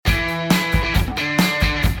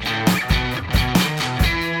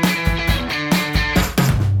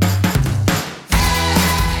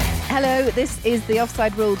This is the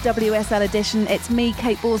Offside Rule WSL edition. It's me,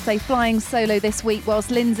 Kate Borsay, flying solo this week, whilst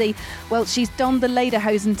Lindsay, well, she's donned the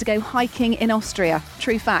lederhosen to go hiking in Austria.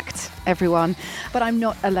 True fact, everyone. But I'm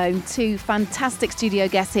not alone. Two fantastic studio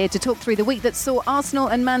guests here to talk through the week that saw Arsenal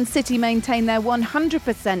and Man City maintain their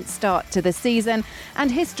 100% start to the season, and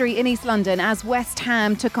history in East London as West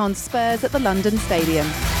Ham took on Spurs at the London Stadium.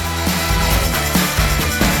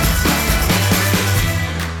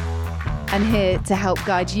 And here to help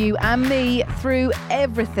guide you and me through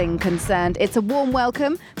everything concerned, it's a warm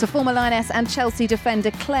welcome to former Lioness and Chelsea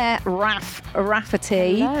defender Claire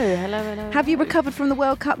Rafferty. Hello. Have you recovered from the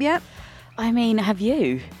World Cup yet? I mean, have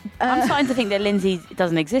you? I'm starting to think that Lindsay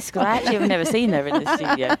doesn't exist because I actually have never seen her in the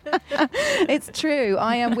studio. It's true.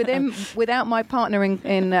 I am without my partner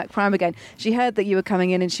in crime again. She heard that you were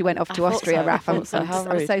coming in and she went off to Austria, Raf. I'm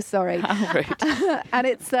so sorry. How rude. And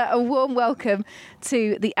it's a warm welcome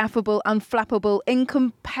to the affable, unflappable,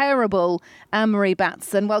 incomparable Anne-Marie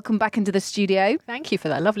Batson. Welcome back into the studio. Thank you for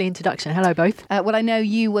that lovely introduction. Hello, both. Well, I know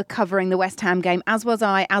you were covering the West Ham game, as was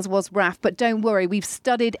I, as was Raf, but don't worry, we've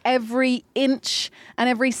studied every inch and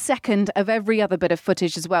every second of every other bit of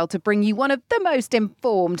footage as well to bring you one of the most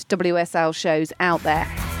informed WSL shows out there.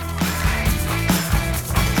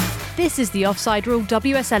 This is the Offside Rule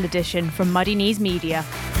WSL edition from Muddy Knees Media.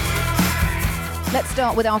 Let's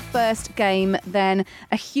start with our first game then.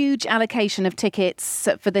 A huge allocation of tickets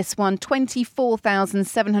for this one,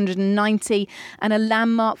 24,790, and a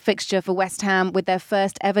landmark fixture for West Ham with their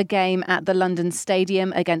first ever game at the London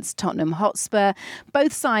Stadium against Tottenham Hotspur.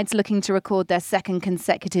 Both sides looking to record their second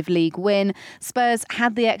consecutive league win. Spurs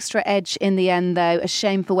had the extra edge in the end, though. A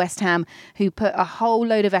shame for West Ham, who put a whole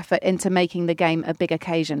load of effort into making the game a big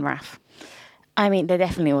occasion, Raf. I mean, there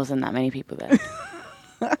definitely wasn't that many people there.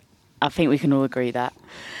 I think we can all agree that.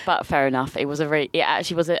 But fair enough. It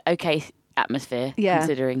actually was an okay atmosphere,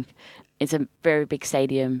 considering it's a very big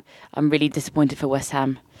stadium. I'm really disappointed for West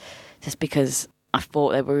Ham, just because I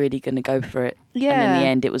thought they were really going to go for it. Yeah. And in the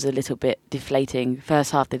end, it was a little bit deflating.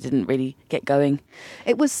 First half, they didn't really get going.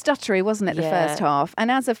 It was stuttery, wasn't it, the first half? And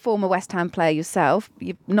as a former West Ham player yourself,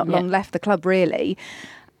 you've not long left the club, really.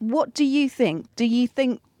 What do you think? Do you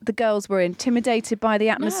think the girls were intimidated by the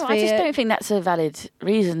atmosphere? No, I just don't think that's a valid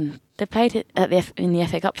reason. They played it in the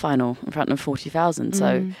FA Cup final in front of 40,000,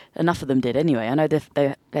 so enough of them did anyway. I know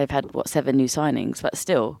they've had 7 new signings, but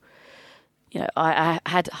still, I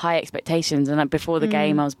had high expectations, and before the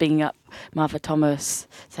game, I was bigging up Martha Thomas,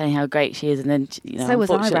 saying how great she is, and then so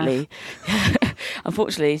unfortunately,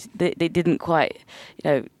 unfortunately, they didn't quite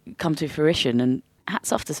come to fruition. And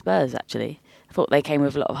hats off to Spurs. Actually, I thought they came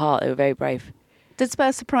with a lot of heart. They were very brave. Did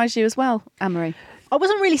Spurs surprise you as well, Anne-Marie? I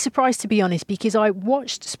wasn't really surprised, to be honest, because I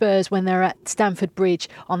watched Spurs when they're at Stamford Bridge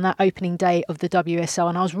on that opening day of the WSL,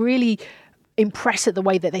 and I was really impressed at the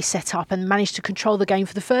way that they set up and managed to control the game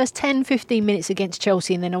for the first 10-15 minutes against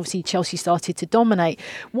Chelsea, and then obviously Chelsea started to dominate.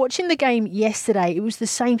 Watching the game yesterday, it was the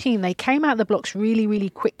same thing. They came out of the blocks really, really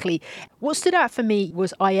quickly. What stood out for me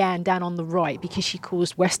was Ayan down on the right, because she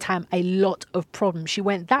caused West Ham a lot of problems. She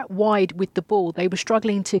went that wide with the ball. They were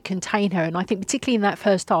struggling to contain her, and I think particularly in that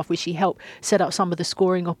first half, where she helped set up some of the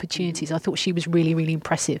scoring opportunities, I thought she was really, really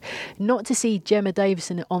impressive. Not to see Gemma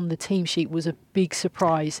Davison on the team sheet was a big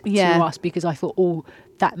surprise to us, because I thought,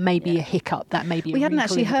 that may be a hiccup, that may be a We hadn't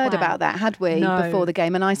actually heard plan. about that, had we, before the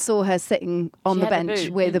game? And I saw her sitting on the bench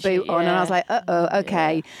with a boot on, and I was like,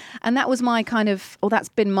 okay. Yeah. And that was my that's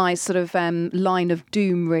been my sort of line of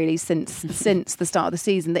doom, really, since the start of the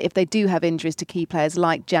season, that if they do have injuries to key players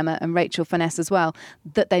like Gemma and Rachel Finesse as well,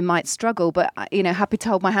 that they might struggle. But, happy to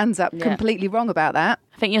hold my hands up, completely wrong about that.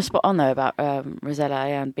 I think you're spot on, though, about Rosella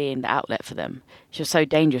Ayan being the outlet for them. She was so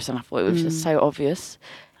dangerous, and I thought it was just so obvious.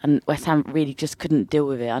 And West Ham really just couldn't deal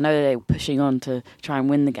with it. I know they were pushing on to try and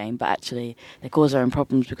win the game, but actually they caused their own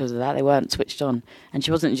problems because of that. They weren't switched on. And she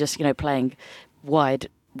wasn't just, playing wide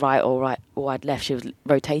right or wide left. She was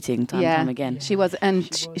rotating time and time again. She was.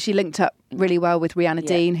 And she linked up really well with Rihanna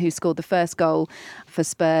Dean, who scored the first goal for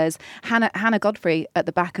Spurs. Hannah Godfrey at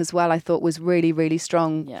the back as well, I thought was really, really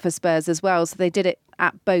strong for Spurs as well. So they did it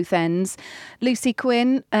at both ends. Lucy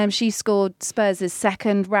Quinn, she scored Spurs'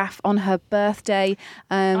 second, Raf, on her birthday.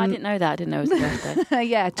 I didn't know that. I didn't know it was her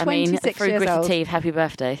birthday. 26 through years gritted old. teeth, happy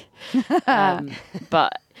birthday.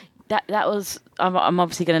 But that was, I'm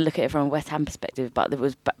obviously going to look at it from a West Ham perspective, but there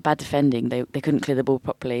was bad defending. They couldn't clear the ball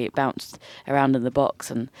properly. It bounced around in the box,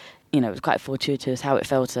 and it was quite fortuitous how it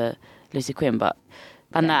fell to Lucy Quinn, but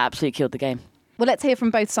that absolutely killed the game. Well, let's hear from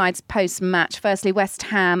both sides post-match. Firstly, West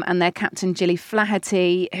Ham and their captain, Gilly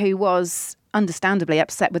Flaherty, who was understandably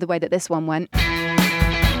upset with the way that this one went.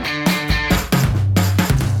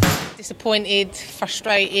 Disappointed,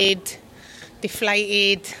 frustrated.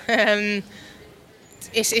 deflated.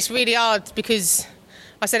 It's really hard because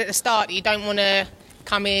I said at the start that you don't want to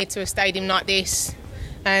come here to a stadium like this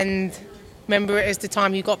and remember it as the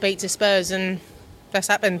time you got beat to Spurs, and that's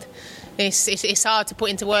happened. It's hard to put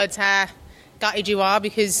into words how gutted you are,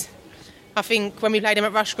 because I think when we played them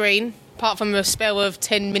at Rush Green, apart from a spell of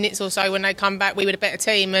 10 minutes or so when they come back, we were the better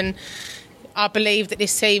team, and I believe that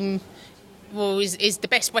this team is the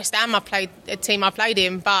best West Ham team I've played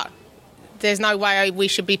in, but there's no way we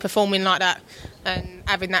should be performing like that and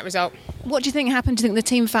having that result. What do you think happened? Do you think the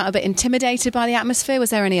team felt a bit intimidated by the atmosphere? Was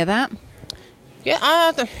there any of that? Yeah,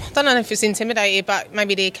 I don't know if it's intimidated, but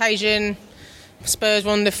maybe the occasion. Spurs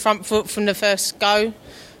were on the front foot from the first go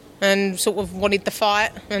and sort of wanted the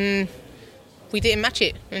fight, and we didn't match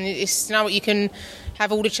it. And it's, you know what, you can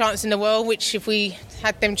have all the chances in the world, which if we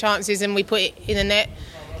had them chances and we put it in the net,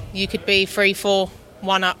 you could be 3-4-1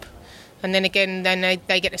 up. And then again,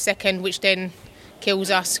 they get the second, which then kills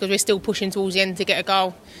us because we're still pushing towards the end to get a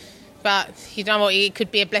goal. But you know what, it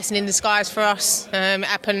could be a blessing in disguise for us. It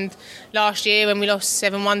happened last year when we lost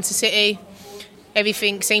 7-1 to City.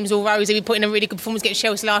 Everything seems all rosy. We put in a really good performance against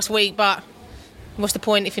Chelsea last week, but what's the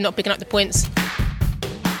point if you're not picking up the points?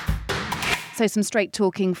 So some straight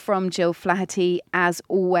talking from Jill Flaherty, as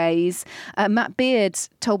always. Matt Beard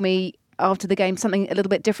told me after the game something a little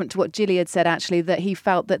bit different to what Gilly had said, actually, that he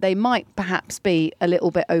felt that they might perhaps be a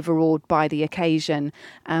little bit overawed by the occasion.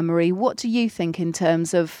 Marie, what do you think in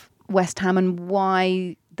terms of West Ham and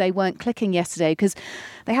why they weren't clicking yesterday? Because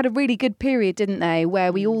they had a really good period, didn't they,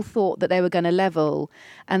 where we all thought that they were going to level,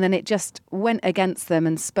 and then it just went against them,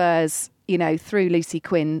 and Spurs, through Lucy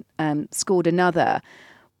Quinn, scored another.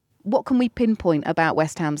 What can we pinpoint about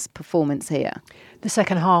West Ham's performance here? The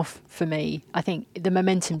second half, for me, I think the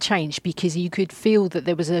momentum changed because you could feel that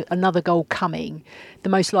there was another goal coming, the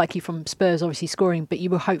most likely from Spurs obviously scoring, but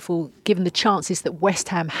you were hopeful given the chances that West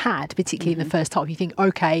Ham had, particularly in the first half. You think,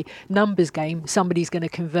 OK, numbers game, somebody's going to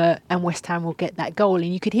convert and West Ham will get that goal.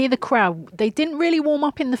 And you could hear the crowd. They didn't really warm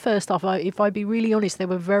up in the first half. If I'd be really honest, they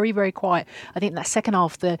were very, very quiet. I think that second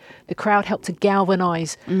half, the crowd helped to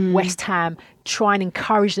galvanise West Ham, try and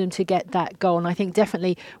encourage them to get that goal. And I think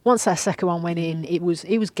definitely once that second one went in, it was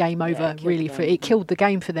game over, really. It killed the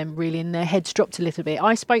game for them, really, and their heads dropped a little bit.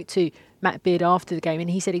 I spoke to Matt Beard after the game, and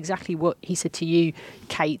he said exactly what he said to you,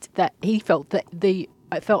 Kate, that he felt that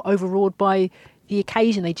felt overawed by the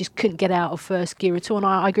occasion. They just couldn't get out of first gear at all. And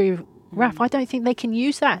I agree with Raf. I don't think they can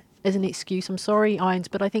use that as an excuse. I'm sorry, Irons,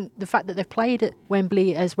 but I think the fact that they've played at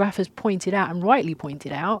Wembley, as Raf has pointed out and rightly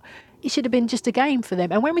pointed out, it should have been just a game for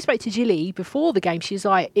them. And when we spoke to Gilly before the game, she was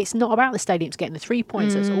like, it's not about the stadium, it's getting the 3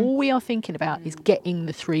 points. That's all we are thinking about, is getting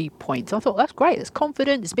the 3 points. I thought, that's great, that's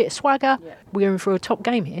confident, there's a bit of swagger. Yeah. We're in for a top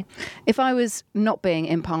game here. If I was not being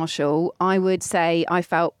impartial, I would say I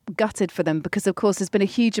felt gutted for them because, of course, there's been a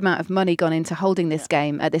huge amount of money gone into holding this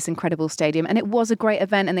game at this incredible stadium. And it was a great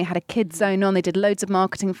event, and they had a kids zone on. They did loads of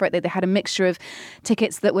marketing for it. They had a mixture of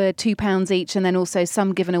tickets that were £2 each, and then also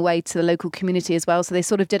some given away to the local community as well. So they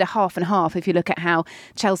sort of did a half and half. If you look at how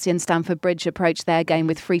Chelsea and Stamford Bridge approached their game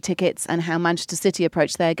with free tickets, and how Manchester City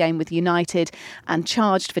approached their game with United and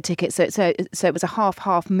charged for tickets. So it was a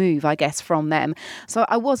half-half move, I guess, from them. So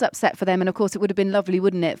I was upset for them. And of course, it would have been lovely,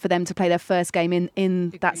 wouldn't it, for them to play their first game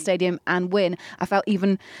in that stadium and win. I felt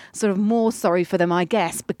even sort of more sorry for them, I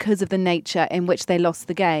guess, because of the nature in which they lost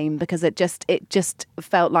the game, because it just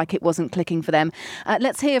felt like it wasn't clicking for them.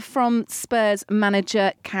 Let's hear from Spurs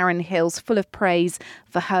manager Karen Hills, full of praise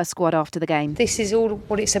for her squad after the game. This is all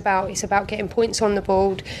what it's about. It's about getting points on the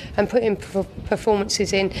board and putting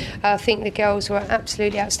performances in. I think the girls were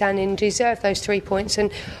absolutely outstanding, deserve those 3 points,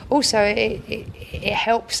 and also it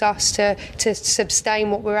helps us to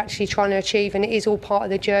sustain what we're actually trying to achieve, and it is all part of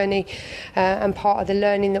the journey and part of the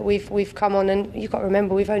learning that we've come on. And you've got to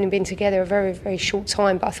remember, we've only been together a very, very short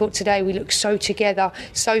time, but I thought today we looked so together,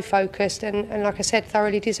 so focused, and like I said,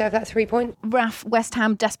 thoroughly deserve that 3 point. Raf, West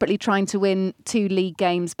Ham desperately trying to win 2 league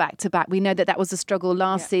games back to back. We know that was a struggle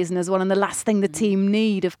last season as well, and the last thing the team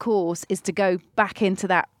need, of course, is to go back into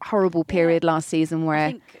that horrible period last season where...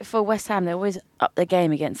 I think for West Ham, they always up their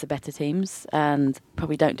game against the better teams and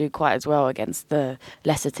probably don't do quite as well against the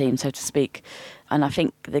lesser teams, so to speak. And I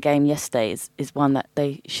think the game yesterday is one that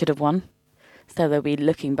they should have won. So they'll be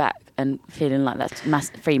looking back and feeling like that's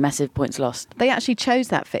 3 massive points lost. They actually chose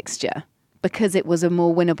that fixture because it was a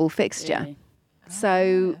more winnable fixture. Really?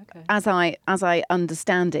 So okay. as I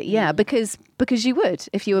understand it, because you would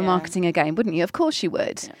if you were marketing a game, wouldn't you? Of course you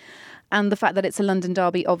would. Yeah. And the fact that it's a London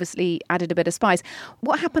derby obviously added a bit of spice.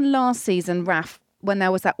 What happened last season, Raf, when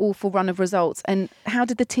there was that awful run of results, and how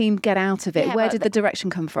did the team get out of it? Where did the direction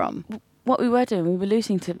come from? what we were doing, we were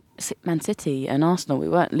losing to Man City and Arsenal. We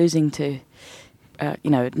weren't losing to,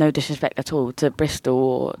 no disrespect at all, to Bristol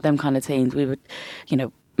or them kind of teams. We would,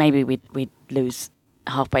 maybe we'd lose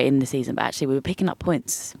halfway in the season, but actually we were picking up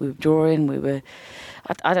points. We were drawing. We were,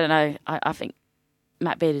 I don't know. I think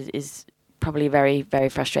Matt Beard is probably very, very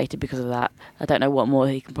frustrated because of that. I don't know what more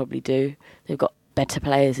he can probably do. They've got better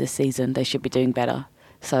players this season. They should be doing better.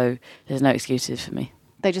 So there's no excuses for me.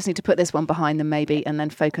 They just need to put this one behind them maybe and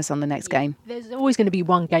then focus on the next game. There's always going to be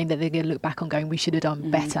one game that they're going to look back on going, we should have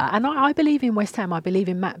done better. And I believe in West Ham. I believe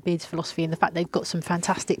in Matt Beard's philosophy and the fact they've got some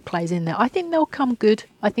fantastic players in there. I think they'll come good.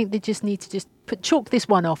 I think they just need to chalk this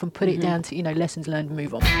one off and put it down to, lessons learned and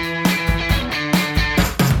move on.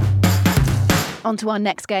 On to our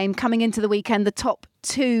next game. Coming into the weekend, the top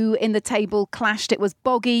two in the table clashed. It was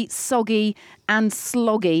boggy, soggy and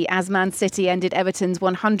sloggy as Man City ended Everton's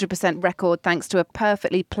 100% record thanks to a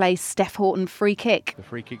perfectly placed Steph Houghton free kick. The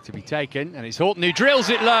free kick to be taken, and it's Houghton who drills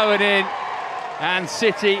it low and in, and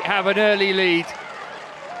City have an early lead.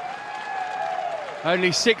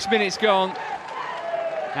 Only 6 minutes gone,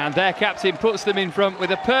 and their captain puts them in front with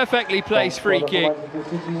a perfectly placed free kick.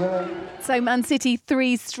 So Man City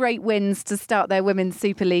 3 straight wins to start their Women's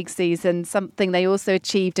Super League season, something they also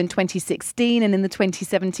achieved in 2016 and in the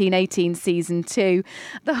 2017-18 season too.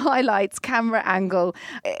 The highlights, camera angle,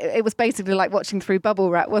 it was basically like watching through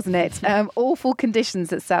bubble wrap, wasn't it? Awful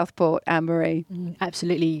conditions at Southport, Anne-Marie.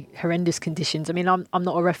 Absolutely horrendous conditions. I mean, I'm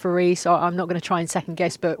not a referee, so I'm not going to try and second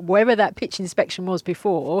guess, but wherever that pitch inspection was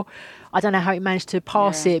before, I don't know how it managed to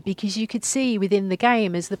pass it, because you could see within the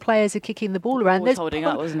game as the players are kicking the ball around. There's holding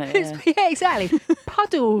up, wasn't it? Yeah, exactly.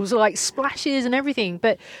 Puddles, like splashes and everything.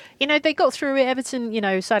 But, they got through it.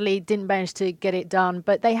 Everton, sadly didn't manage to get it done.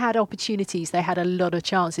 But they had opportunities. They had a lot of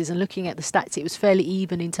chances. And looking at the stats, it was fairly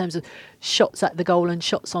even in terms of shots at the goal and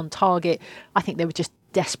shots on target. I think they were just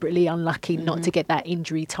desperately unlucky not to get that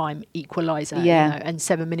injury time equaliser. And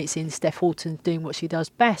 7 minutes in, Steph Houghton's doing what she does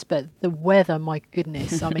best. But the weather, my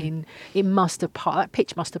goodness, I mean, that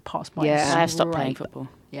pitch must have passed by. Yeah, I have stopped playing football.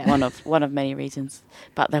 Yeah. One of many reasons.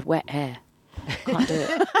 But the wet hair. Can't do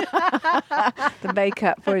it. The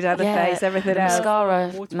makeup poured out of the face, everything else.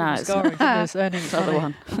 Mascara. No, it's not the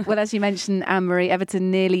one. Well, as you mentioned, Anne-Marie,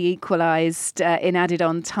 Everton nearly equalised in added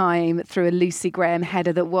on time through a Lucy Graham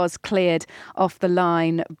header that was cleared off the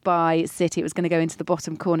line by City. It was going to go into the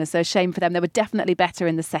bottom corner, so shame for them. They were definitely better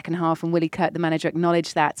in the second half, and Willie Kirk, the manager,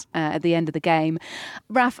 acknowledged that at the end of the game.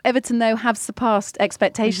 Raf, Everton, though, have surpassed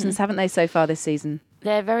expectations, haven't they, so far this season?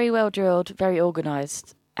 They're very well drilled, very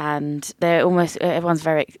organised. And everyone's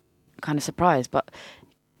very kind of surprised. But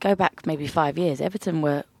go back maybe 5 years, Everton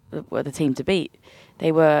were the team to beat.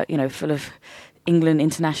 They were, full of England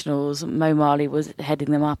internationals. Mo Marley was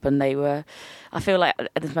heading them up, and they were. I feel like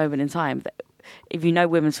at this moment in time, if you know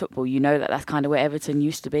women's football, you know that that's kind of where Everton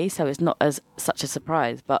used to be. So it's not as such a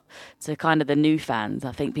surprise. But to kind of the new fans,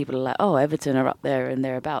 I think people are like, oh, Everton are up there and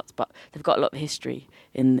thereabouts. But they've got a lot of history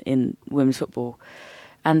in women's football.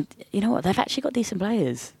 And you know what? They've actually got decent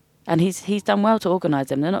players, and he's done well to organise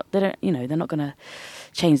them. They're not going to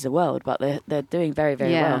change the world, but they're doing very,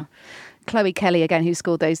 very well. Chloe Kelly again, who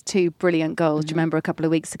scored those 2 brilliant goals. Do you remember a couple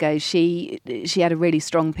of weeks ago? She had a really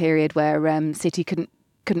strong period where City couldn't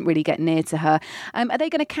really get near to her. Are they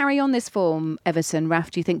going to carry on this form, Everton,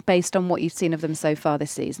 Raf, do you think, based on what you've seen of them so far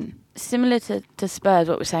this season? Similar to Spurs,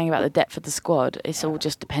 what we're saying about the depth of the squad, it's all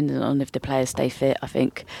just dependent on if the players stay fit. I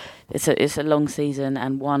think it's a long season,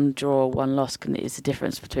 and one draw, one loss is the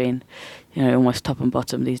difference between, almost top and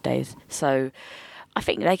bottom these days. So I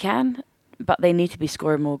think they can, but they need to be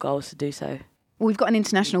scoring more goals to do so. We've got an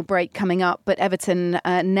international break coming up, but Everton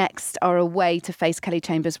next are away to face Kelly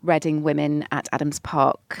Chambers' Reading women at Adams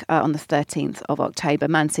Park on the 13th of October.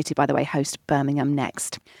 Man City, by the way, host Birmingham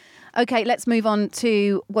next. OK, let's move on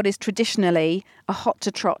to what is traditionally a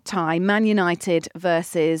hot-to-trot tie. Man United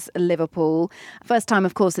versus Liverpool. First time,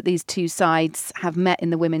 of course, that these two sides have met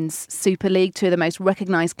in the Women's Super League, two of the most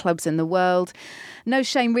recognised clubs in the world. No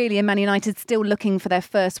shame, really, in Man United still looking for their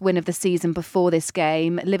first win of the season before this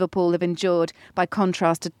game. Liverpool have endured, by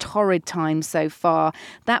contrast, a torrid time so far.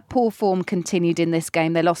 That poor form continued in this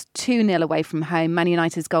game. They lost 2-0 away from home. Man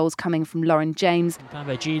United's goals coming from Lauren James.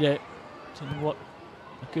 Babangida, what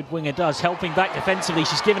a good winger does, helping back defensively.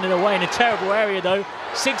 She's given it away in a terrible area though.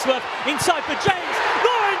 Sigsworth inside for James.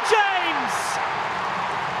 Lauren James!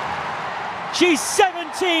 She's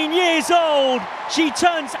 17 years old. She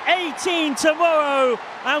turns 18 tomorrow,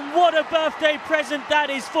 and what a birthday present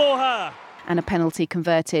that is for her. and a penalty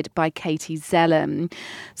converted by Katie Zellum.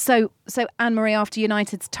 So Anne-Marie, after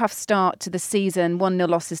United's tough start to the season, 1-0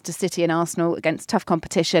 losses to City and Arsenal against tough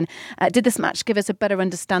competition, did this match give us a better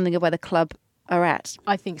understanding of where the club are at?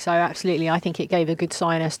 I think so, absolutely. I think it gave a good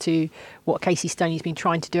sign as to what Casey Stoney's been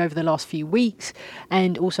trying to do over the last few weeks,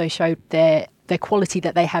 and also showed their quality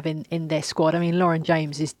that they have in their squad. I mean, Lauren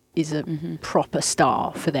James is a proper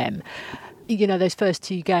star for them. You know, those first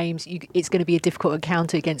two games, it's going to be a difficult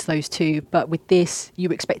encounter against those two. But with this,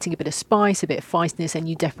 you're expecting a bit of spice, a bit of feistiness, and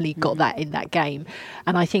you definitely got that in that game.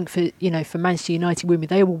 And I think for Manchester United women,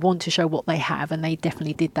 they will want to show what they have, and they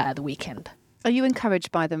definitely did that at the weekend. Are you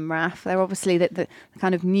encouraged by them, Raf? They're obviously the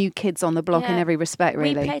kind of new kids on the block in every respect,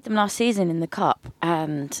 really. We played them last season in the Cup,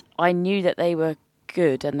 and I knew that they were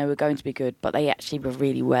good and they were going to be good, but they actually were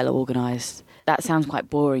really well organised. That sounds quite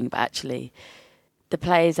boring, but actually the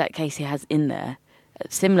players that Casey has in there,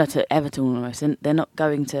 similar to Everton almost, and they're not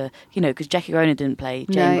going to, because Jackie Rona didn't play,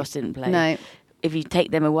 Jane Ross didn't play. No. If you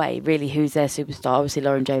take them away, really, who's their superstar? Obviously,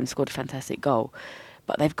 Lauren James scored a fantastic goal,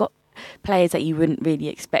 but they've got players that you wouldn't really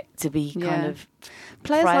expect to be kind of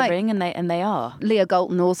players thriving, like, and they are. Leah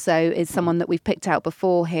Galton also is someone that we've picked out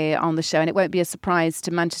before here on the show, and it won't be a surprise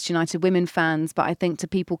to Manchester United women fans, but I think to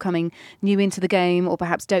people coming new into the game or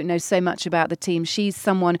perhaps don't know so much about the team, she's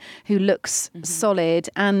someone who looks solid,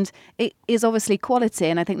 and it is obviously quality,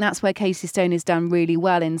 and I think that's where Casey Stone has done really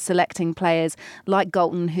well in selecting players like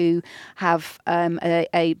Galton who have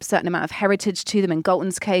a certain amount of heritage to them. In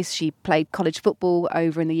Galton's case, she played college football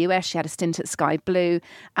over in the US, she had a stint at Sky Blue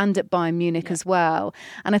and at Bayern Munich as well.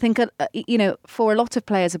 And I think, for a lot of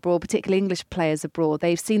players abroad, particularly English players abroad,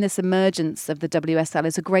 they've seen this emergence of the WSL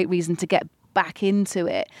as a great reason to get back into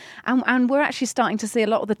it. And we're actually starting to see a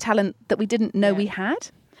lot of the talent that we didn't know we had.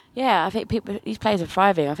 Yeah, I think these players are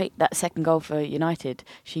thriving. I think that second goal for United,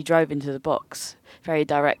 she drove into the box, very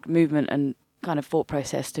direct movement and kind of thought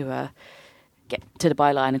process to get to the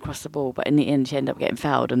byline and cross the ball. But in the end, she ended up getting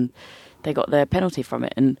fouled and they got their penalty from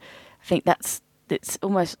it. And I think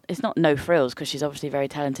it's not no frills because she's obviously very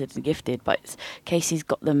talented and gifted, but Casey's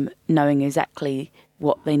got them knowing exactly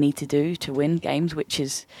what they need to do to win games, which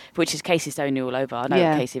is Casey Stoney all over. I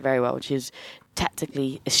know Casey very well. She's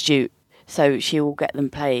tactically astute, so she will get them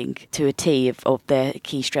playing to a T of their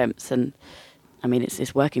key strengths, and I mean,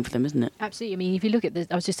 it's working for them, isn't it? Absolutely. I mean, if you look at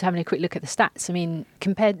I was just having a quick look at the stats. I mean,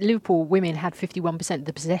 compared, Liverpool women had 51% of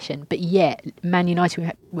the possession, but yet Man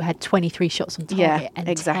United had 23 shots on target,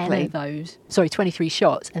 and 10 of those. Sorry, 23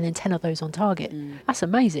 shots, and then 10 of those on target. That's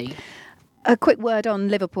amazing. A quick word on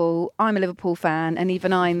Liverpool. I'm a Liverpool fan, and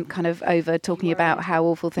even I'm kind of over talking about how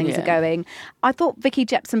awful things are going. I thought Vicky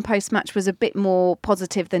Jepson post-match was a bit more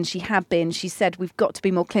positive than she had been. She said we've got to be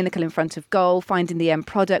more clinical in front of goal, finding the end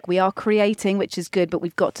product. We are creating, which is good, but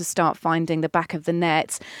we've got to start finding the back of the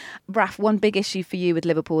net. Raf, one big issue for you with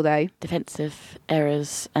Liverpool, though? Defensive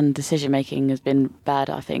errors and decision-making has been bad,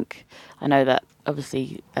 I think. I know that,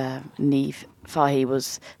 obviously, Niamh Fahy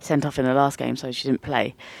was sent off in the last game, so she didn't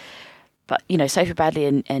play. But, Sophie Bradley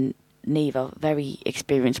and Niamh are very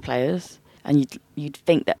experienced players, and you'd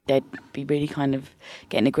think that they'd be really kind of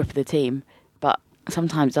getting a grip of the team. But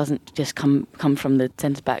sometimes it doesn't just come from the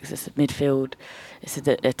centre-backs. It's the midfield, it's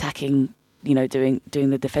the attacking, doing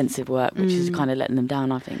the defensive work, which is kind of letting them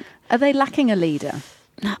down, I think. Are they lacking a leader?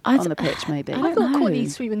 On the pitch, maybe. I thought Courtney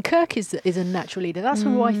Sweetman-Kirk is a natural leader. That's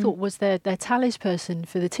who I thought was their tallies person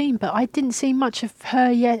for the team, but I didn't see much of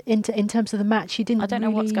her yet in terms of the match. She didn't. I don't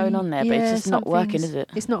know what's going on there, but it's just not working, is it?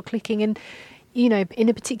 It's not clicking, and in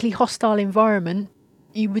a particularly hostile environment,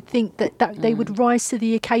 you would think that they would rise to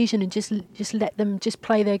the occasion and just let them just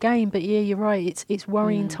play their game. But yeah, you're right. It's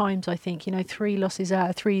worrying times. I think 3 losses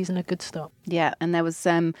out of 3 isn't a good start. Yeah, and there was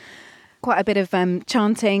quite a bit of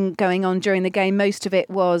chanting going on during the game. Most of it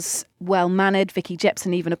was well-mannered. Vicky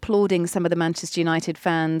Jepson even applauding some of the Manchester United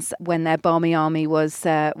fans when their Barmy Army was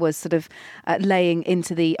sort of laying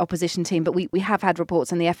into the opposition team. But we have had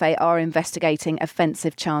reports, and the FA are investigating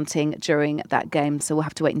offensive chanting during that game. So we'll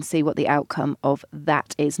have to wait and see what the outcome of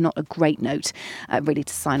that is. Not a great note, really,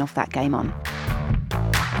 to sign off that game on.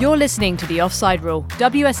 You're listening to The Offside Rule,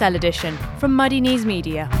 WSL edition, from Muddy Knees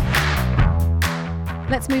Media.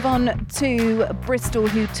 Let's move on to Bristol,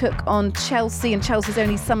 who took on Chelsea, and Chelsea's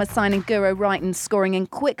only summer signing Guro Reiten scoring in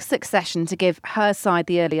quick succession to give her side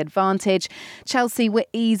the early advantage. Chelsea were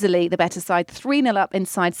easily the better side, 3-0 up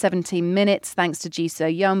inside 17 minutes thanks to Ji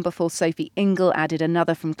So-yeon, before Sophie Ingle added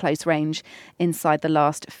another from close range inside the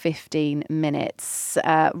last 15 minutes.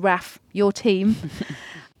 Raf, your team.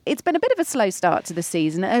 It's been a bit of a slow start to the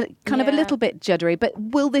season, kind of a little bit juddery, but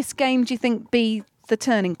will this game, do you think, be the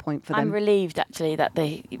turning point for them? I'm relieved, actually, that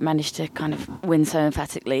they managed to kind of win so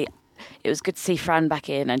emphatically. it was good to see Fran back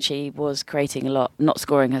in, and she was creating a lot, not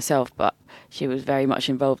scoring herself, but she was very much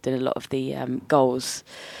involved in a lot of the goals.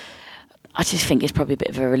 I just think it's probably a bit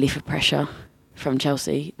of a relief of pressure from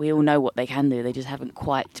Chelsea. We all know what they can do. They just haven't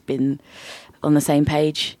quite been on the same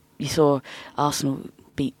page. You saw Arsenal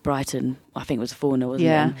beat Brighton, I think it was 4-0,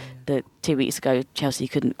 wasn't it? The 2 weeks ago, Chelsea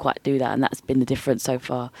couldn't quite do that, and that's been the difference so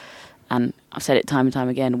far. And I've said it time and time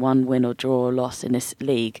again, one win or draw or loss in this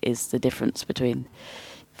league is the difference between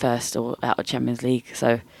first or out of Champions League.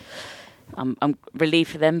 So I'm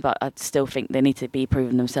relieved for them, but I still think they need to be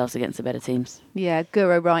proving themselves against the better teams. Yeah,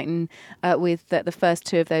 Guro Wrighton with the first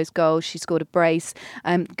 2 of those goals. She scored a brace.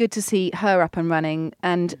 Good to see her up and running.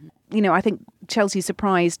 And, you know, I think Chelsea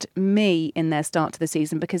surprised me in their start to the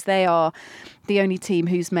season because they are the only team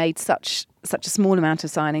who's made such a small amount of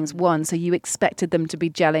signings, so you expected them to be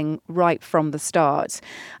gelling right from the start.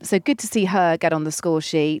 So good to see her get on the score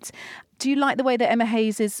sheet. Do you like the way that Emma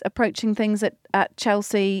Hayes is approaching things at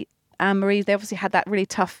Chelsea? Anne-Marie, they obviously had that really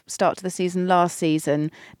tough start to the season last season,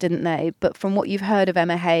 didn't they? But from what you've heard of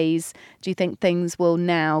Emma Hayes, do you think things will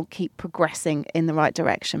now keep progressing in the right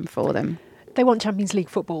direction for them? They want Champions League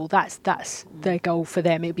football. That's their goal for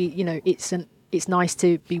them. It'd be, you know, it's nice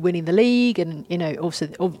to be winning the league and, you know, also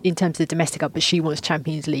in terms of the domestic up, but she wants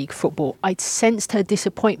Champions League football. I'd sensed her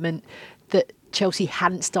disappointment that Chelsea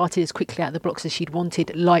hadn't started as quickly out of the blocks as she'd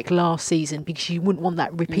wanted, like last season, because you wouldn't want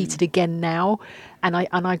that repeated again now. And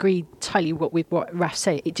I agree totally with what Raf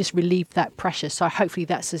said. It just relieved that pressure. So hopefully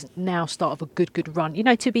that's now start of a good run. You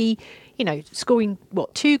know, to be, you know, scoring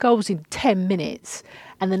 2 goals in 10 minutes.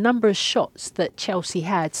 And the number of shots that Chelsea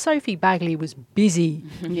had, Sophie Bagley was busy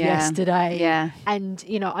yesterday. Yeah. And,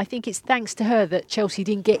 you know, I think it's thanks to her that Chelsea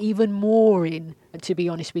didn't get even more in, to be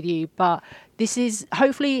honest with you. But this is,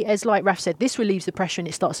 hopefully, as like Raf said, this relieves the pressure and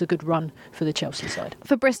it starts a good run for the Chelsea side.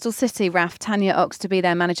 For Bristol City, Raf, Tanya Oxtoby,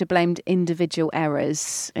 their manager, blamed individual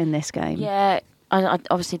errors in this game. Yeah, I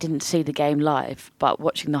obviously didn't see the game live, but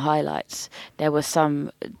watching the highlights, there were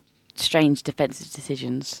some strange defensive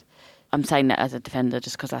decisions. I'm saying that as a defender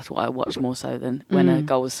just because that's what I watch more so than when a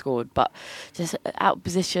goal was scored. But just out of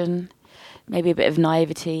position, maybe a bit of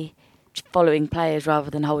naivety, following players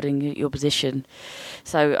rather than holding your position.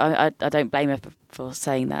 So I don't blame her for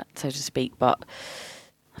saying that, so to speak. But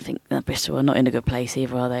I think that Bristol are not in a good place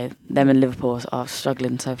either, are they? Them and Liverpool are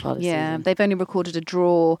struggling so far this season. Yeah, they've only recorded a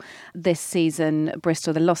draw this season.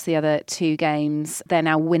 Bristol, they lost the other 2 games. They're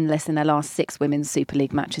now winless in their last 6 Women's Super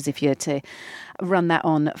League matches, if you're to run that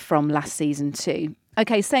on from last season too.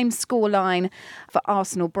 OK, same scoreline for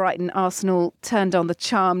Arsenal-Brighton. Arsenal turned on the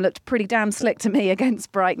charm, looked pretty damn slick to me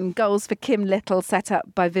against Brighton. Goals for Kim Little set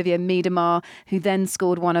up by Vivian Miedemar, who then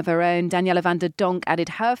scored one of her own. Daniela van der Donk added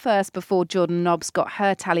her first before Jordan Nobbs got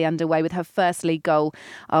her tally underway with her first league goal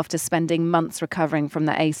after spending months recovering from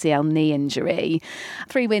the ACL knee injury.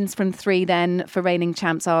 3 wins from 3 then for reigning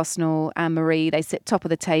champs Arsenal and Marie. They sit top of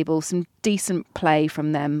the table. Some decent play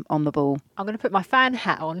from them on the ball. I'm going to put my fan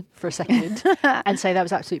hat on for a second and say that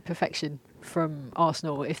was absolute perfection from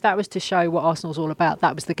Arsenal. If that was to show what Arsenal's all about,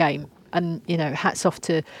 that was the game. And, you know, hats off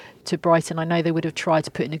to Brighton. I know they would have tried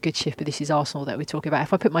to put in a good shift, but this is Arsenal that we're talking about.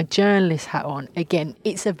 If I put my journalist hat on, again,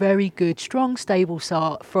 it's a very good, strong, stable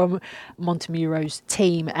start from Montemuro's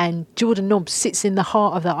team. And Jordan Nobbs sits in the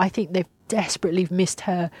heart of that. I think they've desperately missed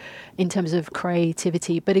her in terms of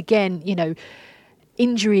creativity. But again, you know,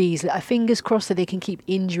 injuries, fingers crossed that they can keep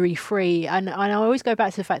injury free. And I always go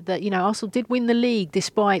back to the fact that, you know, Arsenal did win the league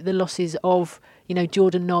despite the losses of, you know,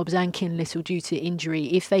 Jordan Nobbs and Kim Little due to injury.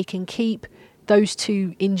 If they can keep those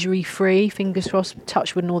 2 injury free, fingers crossed,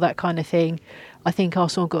 touch wood and all that kind of thing, I think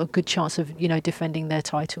Arsenal got a good chance of, you know, defending their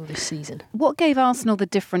title this season. What gave Arsenal the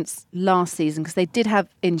difference last season? Because they did have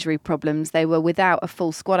injury problems. They were without a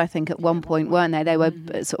full squad, I think, at one point, weren't they? They were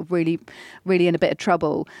sort of really, really in a bit of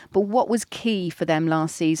trouble. But what was key for them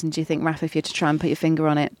last season, do you think, Rafa, if you had to try and put your finger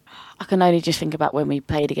on it? I can only just think about when we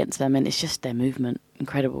played against them, and it's just their movement.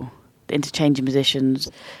 Incredible. The interchanging positions,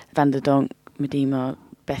 Van der Donk, Miedemar,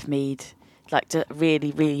 Beth Mead, like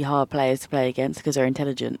really, really hard players to play against because they're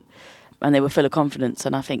intelligent. And they were full of confidence.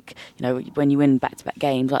 And I think, you know, when you win back-to-back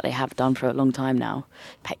games like they have done for a long time now,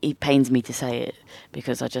 it pains me to say it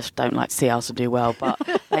because I just don't like to see Arsenal do well, but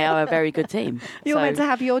they are a very good team. You're meant to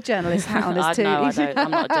have your journalist hat on us too. No, I don't.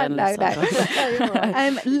 I'm not a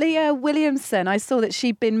journalist. No. Leah Williamson, I saw that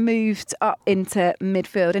she'd been moved up into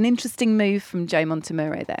midfield. An interesting move from Jo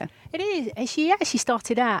Montemurro there. It is. She actually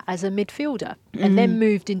started out as a midfielder and then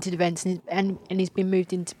moved into defence and has been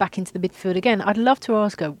moved back into the midfield again. I'd love to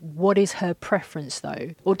ask her, what is her preference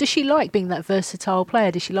though? Or does she like being that versatile player?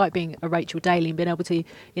 Does she like being a Rachel Daly and being able to,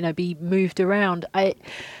 you know, be moved around?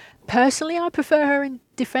 Personally, I prefer her in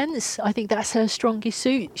defence. I think that's her strongest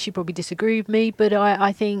suit. She'd probably disagree with me, but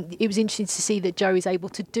I think it was interesting to see that Joe is able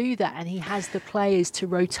to do that, and he has the players to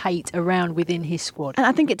rotate around within his squad. And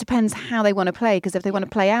I think it depends how they want to play, because if they want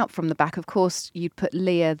to play out from the back, of course, you'd put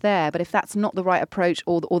Leah there. But if that's not the right approach,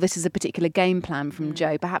 or this is a particular game plan from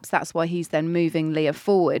Joe, perhaps that's why he's then moving Leah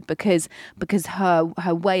forward, because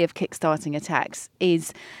her way of kick-starting attacks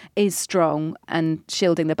is strong and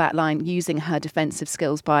shielding the back line, using her defensive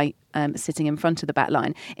skills by sitting in front of the back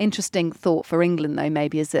line. Interesting thought for England, though,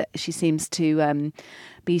 maybe, is that she seems to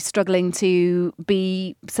be struggling to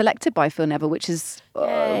be selected by Phil Neville, which is...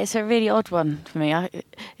 it's a really odd one for me.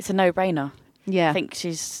 It's a no-brainer. Yeah. I think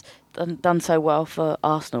she's done so well for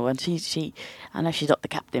Arsenal, and she I know she's not the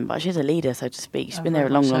captain, but she's a leader, so to speak. She's been there a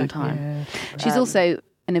long time. Yeah. She's also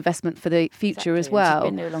an investment for the future as well. She's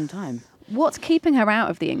been there a long time. What's keeping her out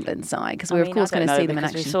of the England side? Because we're, of course, going to see them in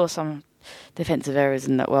action. We saw some defensive errors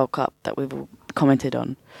in that World Cup that we've all commented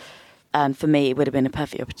on. And for me, it would have been a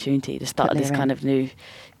perfect opportunity to start this kind of new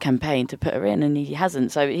campaign, to put her in, and he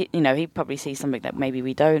hasn't. So, he probably sees something that maybe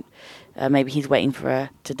we don't. Maybe he's waiting for her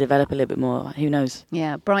to develop a little bit more. Who knows?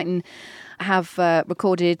 Yeah, Brighton have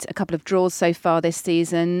recorded a couple of draws so far this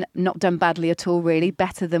season. Not done badly at all, really.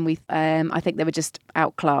 Better than we... I think they were just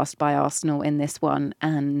outclassed by Arsenal in this one,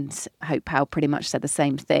 and Hope Powell pretty much said the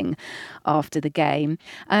same thing after the game.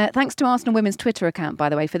 Thanks to Arsenal Women's Twitter account, by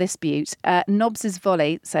the way, for this beaut. Nobbs'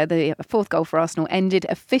 volley, so the fourth goal for Arsenal, ended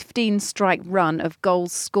a 15-strike run of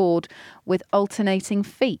goals scored with alternating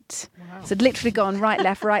feet. Wow. So it'd literally gone right,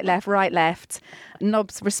 left, right, left, right, left.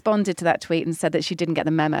 Nobbs responded to that tweet and said that she didn't get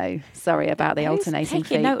the memo. Sorry about the alternating feet.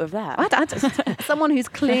 Taking note of that. Someone who's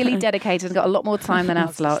clearly dedicated and got a lot more time than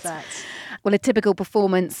Ancelot. Well, a typical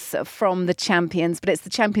performance from the champions, but it's the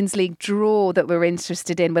Champions League draw that we're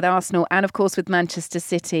interested in with Arsenal and, of course, with Manchester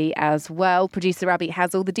City as well. Producer Abby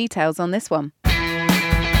has all the details on this one.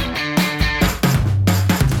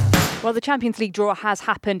 Well, the Champions League draw has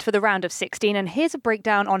happened for the round of 16, and here's a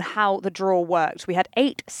breakdown on how the draw worked. We had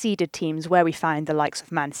 8 seeded teams where we found the likes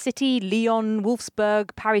of Man City, Lyon,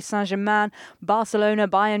 Wolfsburg, Paris Saint-Germain, Barcelona,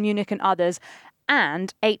 Bayern Munich and others,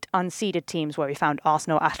 and 8 unseeded teams where we found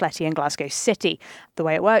Arsenal, Atleti and Glasgow City. The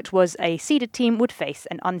way it worked was a seeded team would face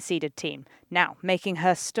an unseeded team. Now, making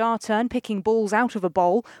her star turn, picking balls out of a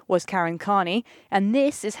bowl, was Karen Carney, and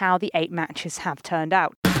this is how the 8 matches have turned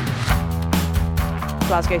out.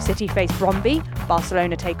 Glasgow City face Brøndby,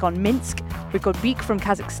 Barcelona take on Minsk. We've got Beek from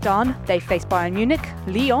Kazakhstan, they face Bayern Munich.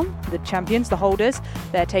 Lyon, the champions, the holders,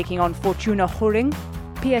 they're taking on Fortuna Hjørring.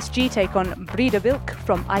 PSG take on Breidablik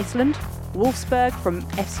from Iceland. Wolfsburg from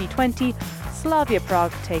FC20. Slavia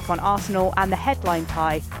Prague take on Arsenal, and the headline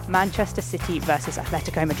tie, Manchester City versus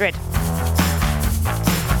Atletico Madrid.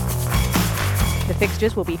 The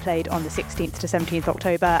fixtures will be played on the 16th to 17th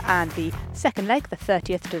October and the second leg, the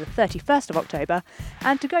 30th to the 31st of October.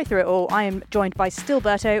 And to go through it all, I am joined by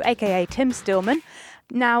Stilberto, aka Tim Stillman.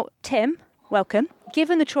 Now, Tim, welcome.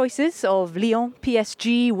 Given the choices of Lyon,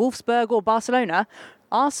 PSG, Wolfsburg or Barcelona,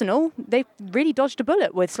 Arsenal, they've really dodged a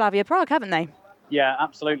bullet with Slavia Prague, haven't they? Yeah,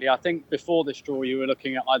 absolutely. I think before this draw, you were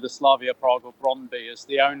looking at either Slavia Prague or Brøndby as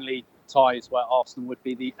the only ties where Arsenal would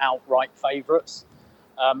be the outright favourites.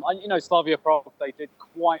 Slavia Prague, they did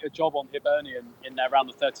quite a job on Hibernian in their round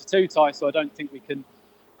of 32 tie, so I don't think we can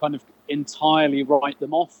kind of entirely write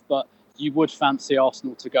them off, but you would fancy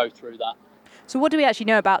Arsenal to go through that. So what do we actually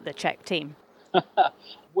know about the Czech team?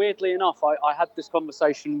 Weirdly enough, I had this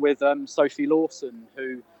conversation with Sophie Lawson,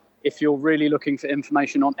 who, if you're really looking for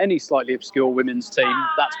information on any slightly obscure women's team,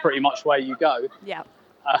 that's pretty much where you go. Yeah.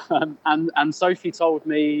 And Sophie told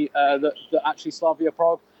me that actually Slavia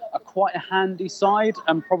Prague are quite a handy side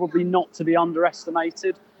and probably not to be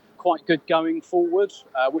underestimated. Quite good going forward,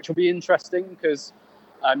 which will be interesting because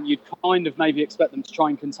you'd kind of maybe expect them to try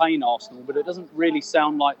and contain Arsenal, but it doesn't really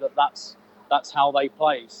sound like that's how they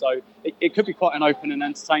play. So it could be quite an open and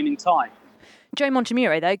entertaining tie. Joe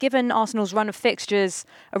Montemurro, though, given Arsenal's run of fixtures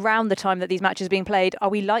around the time that these matches are being played, are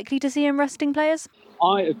we likely to see him resting players?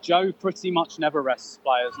 Joe pretty much never rests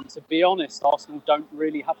players, and to be honest, Arsenal don't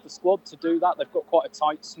really have the squad to do that. They've got quite a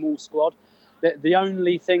tight, small squad. The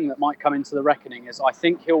only thing that might come into the reckoning is I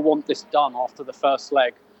think he'll want this done after the first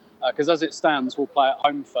leg, because as it stands, we'll play at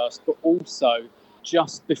home first, but also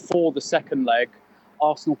just before the second leg,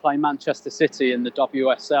 Arsenal play Manchester City in the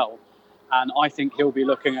WSL, and I think he'll be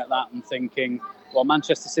looking at that and thinking, well,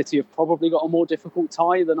 Manchester City have probably got a more difficult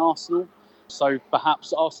tie than Arsenal, so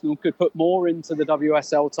perhaps Arsenal could put more into the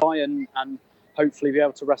WSL tie and hopefully be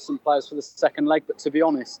able to rest some players for the second leg. But to be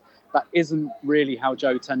honest, that isn't really how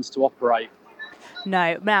Joe tends to operate.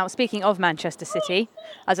 No. Now, speaking of Manchester City,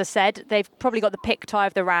 as I said, they've probably got the pick tie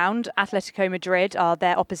of the round. Atletico Madrid are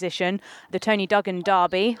their opposition. The Tony Duggan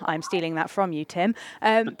derby, I'm stealing that from you, Tim.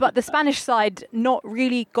 But the Spanish side not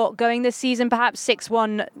really got going this season. Perhaps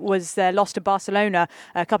 6-1 was their loss to Barcelona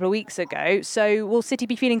a couple of weeks ago. So will City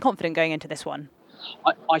be feeling confident going into this one?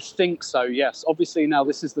 I think so, yes. Obviously, now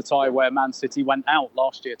this is the tie where Man City went out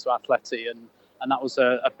last year to Atleti, and that was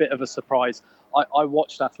a bit of a surprise. I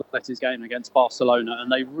watched Atleti's game against Barcelona,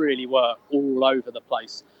 and they really were all over the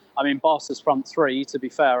place. I mean, Barca's front three, to be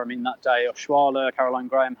fair, I mean, that day, Oshuala, Caroline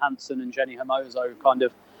Graham-Hansen and Jenny Hermoso kind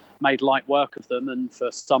of made light work of them, and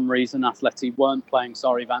for some reason, Atleti weren't playing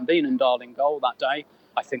Sari van Veenendaal in goal that day.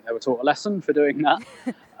 I think they were taught a lesson for doing that.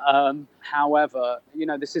 However,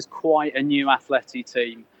 this is quite a new Atleti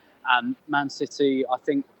team. And Man City, I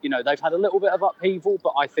think, they've had a little bit of upheaval,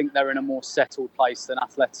 but I think they're in a more settled place than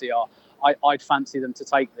Atleti are. I'd fancy them to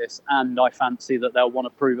take this, and I fancy that they'll want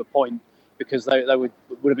to prove a point, because they would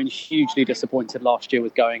have been hugely disappointed last year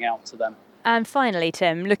with going out to them. And finally,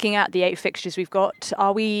 Tim, looking at the 8 fixtures we've got,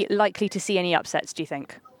 are we likely to see any upsets, do you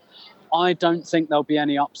think? I don't think there'll be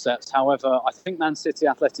any upsets. However, I think Man City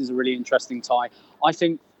Atleti is a really interesting tie. I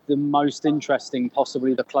think the most interesting,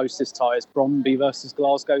 possibly the closest tie, is Brøndby versus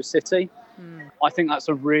Glasgow City. I think that's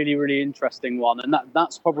a really, really interesting one. And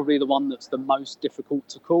that's probably the one that's the most difficult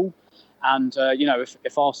to call. And,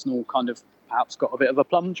 if Arsenal kind of perhaps got a bit of a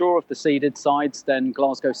plum draw of the seeded sides, then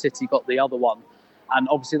Glasgow City got the other one. And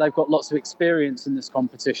obviously they've got lots of experience in this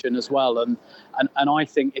competition as well. And I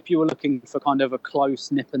think if you were looking for kind of a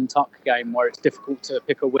close nip and tuck game where it's difficult to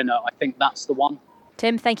pick a winner, I think that's the one.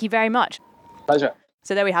 Tim, thank you very much. Pleasure.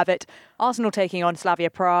 So there we have it. Arsenal taking on Slavia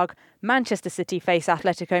Prague, Manchester City face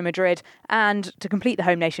Atletico Madrid, and to complete the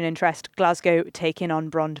home nation interest, Glasgow taking on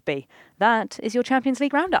Brøndby. That is your Champions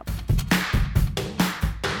League roundup.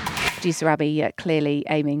 Producer Abby clearly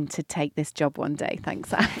aiming to take this job one day.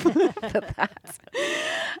 Thanks, Ab, for that.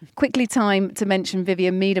 Quickly time to mention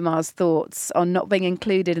Vivian Miedemar's thoughts on not being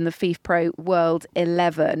included in the FIFPro World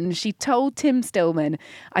 11. She told Tim Stillman,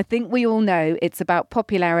 I think we all know it's about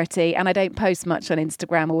popularity, and I don't post much on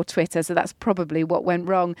Instagram or Twitter, so that's probably what went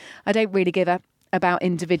wrong. I don't really give a about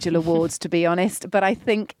individual awards, to be honest, but I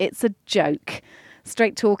think it's a joke.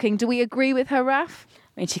 Straight talking. Do we agree with her, Raf?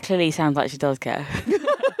 I mean, she clearly sounds like she does care.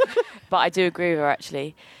 But I do agree with her,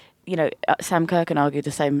 actually. Sam Kerr can argue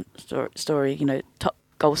the same story. Top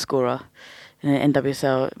goal scorer in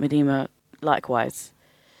NWSL, Medema likewise.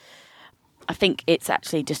 I think it's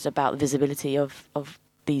actually just about the visibility of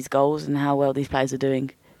these goals and how well these players are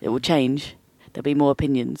doing. It will change. There'll be more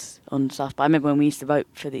opinions on stuff. But I remember when we used to vote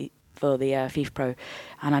for the FIFPro,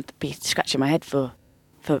 and I'd be scratching my head for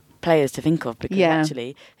players to think of, because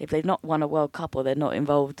actually, if they've not won a World Cup or they're not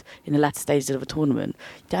involved in the latter stages of a tournament,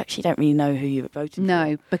 you actually don't really know who you're voting for.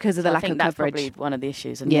 No, because of the lack of coverage. That's probably one of the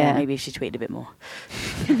issues. And maybe if she tweeted a bit more.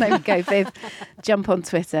 There we go, Viv. Jump on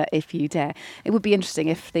Twitter if you dare. It would be interesting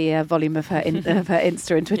if the volume of her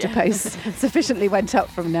Insta and Twitter posts sufficiently went up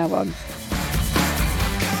from now on.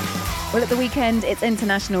 Well, at the weekend, it's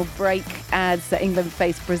international break as England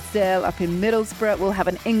face Brazil up in Middlesbrough. We'll have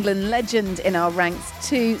an England legend in our ranks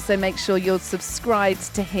too, so make sure you're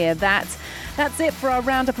subscribed to hear that. That's it for our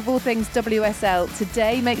roundup of all things WSL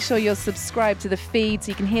today. Make sure you're subscribed to the feed so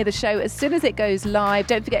you can hear the show as soon as it goes live.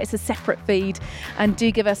 Don't forget it's a separate feed, and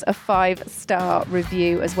do give us a 5-star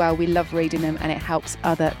review as well. We love reading them and it helps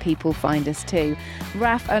other people find us too.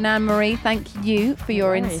 Raf and Anne-Marie, thank you for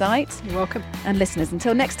your insight. You're welcome. And listeners,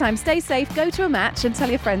 until next time, stay safe, go to a match and tell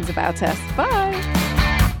your friends about us. Bye.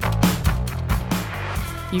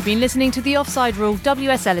 You've been listening to The Offside Rule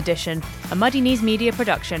WSL edition, a Muddy Knees Media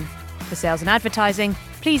production. For sales and advertising,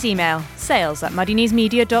 please email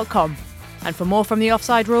sales@muddykneesmedia.com. And for more from The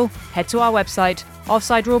Offside Rule, head to our website,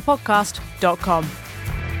 offsiderulepodcast.com.